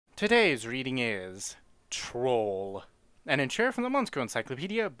Today's reading is Troll, an entry from the Monsko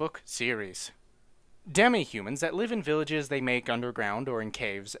Encyclopedia book series. Demi-humans that live in villages they make underground or in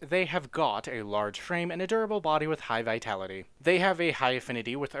caves, they have got a large frame and a durable body with high vitality. They have a high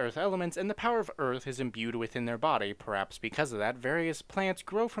affinity with earth elements, and the power of earth is imbued within their body. Perhaps because of that, various plants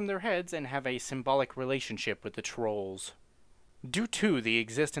grow from their heads and have a symbolic relationship with the trolls. Due to the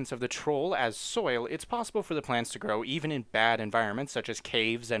existence of the troll as soil, it's possible for the plants to grow even in bad environments such as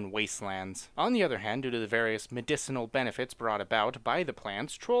caves and wastelands. On the other hand, due to the various medicinal benefits brought about by the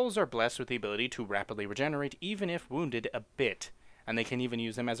plants, trolls are blessed with the ability to rapidly regenerate even if wounded a bit, and they can even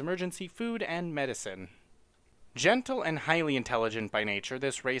use them as emergency food and medicine. Gentle and highly intelligent by nature,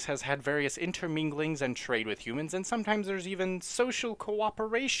 this race has had various interminglings and trade with humans, and sometimes there's even social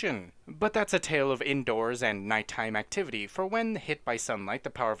cooperation. But that's a tale of indoors and nighttime activity, for when hit by sunlight, the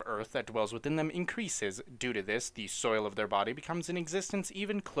power of earth that dwells within them increases. Due to this, the soil of their body becomes in existence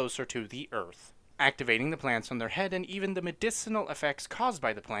even closer to the earth. Activating the plants on their head and even the medicinal effects caused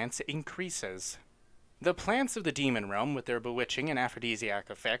by the plants increases. The plants of the demon realm, with their bewitching and aphrodisiac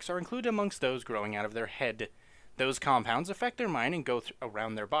effects, are included amongst those growing out of their head. Those compounds affect their mind and go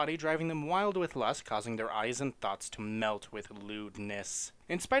around their body, driving them wild with lust, causing their eyes and thoughts to melt with lewdness.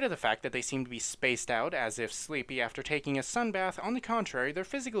 In spite of the fact that they seem to be spaced out, as if sleepy after taking a sunbath, on the contrary, their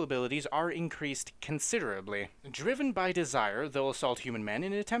physical abilities are increased considerably. Driven by desire, they'll assault human men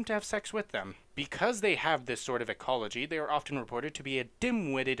in an attempt to have sex with them. Because they have this sort of ecology, they are often reported to be a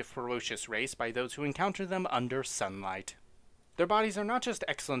dim-witted, ferocious race by those who encounter them under sunlight. Their bodies are not just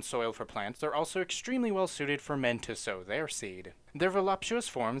excellent soil for plants, they're also extremely well suited for men to sow their seed. Their voluptuous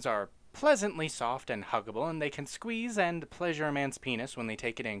forms are pleasantly soft and huggable, and they can squeeze and pleasure a man's penis when they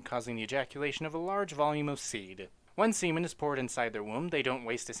take it in, causing the ejaculation of a large volume of seed. When semen is poured inside their womb, they don't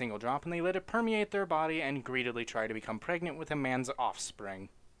waste a single drop, and they let it permeate their body and greedily try to become pregnant with a man's offspring.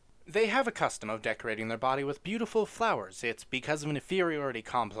 They have a custom of decorating their body with beautiful flowers. It's because of an inferiority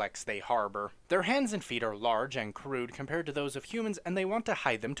complex they harbor. Their hands and feet are large and crude compared to those of humans, and they want to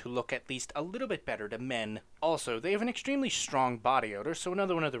hide them to look at least a little bit better to men. Also, they have an extremely strong body odor, so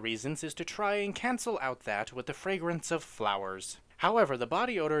another one of the reasons is to try and cancel out that with the fragrance of flowers. However, the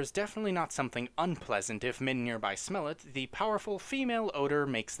body odor is definitely not something unpleasant if men nearby smell it. The powerful female odor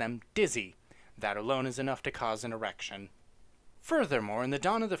makes them dizzy. That alone is enough to cause an erection. Furthermore, in the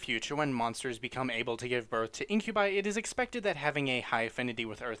dawn of the future, when monsters become able to give birth to incubi, it is expected that having a high affinity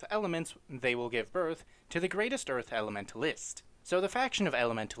with earth elements, they will give birth to the greatest earth elementalist. So the faction of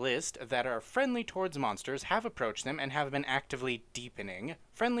elementalists that are friendly towards monsters have approached them and have been actively deepening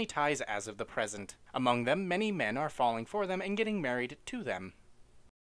friendly ties as of the present. Among them, many men are falling for them and getting married to them.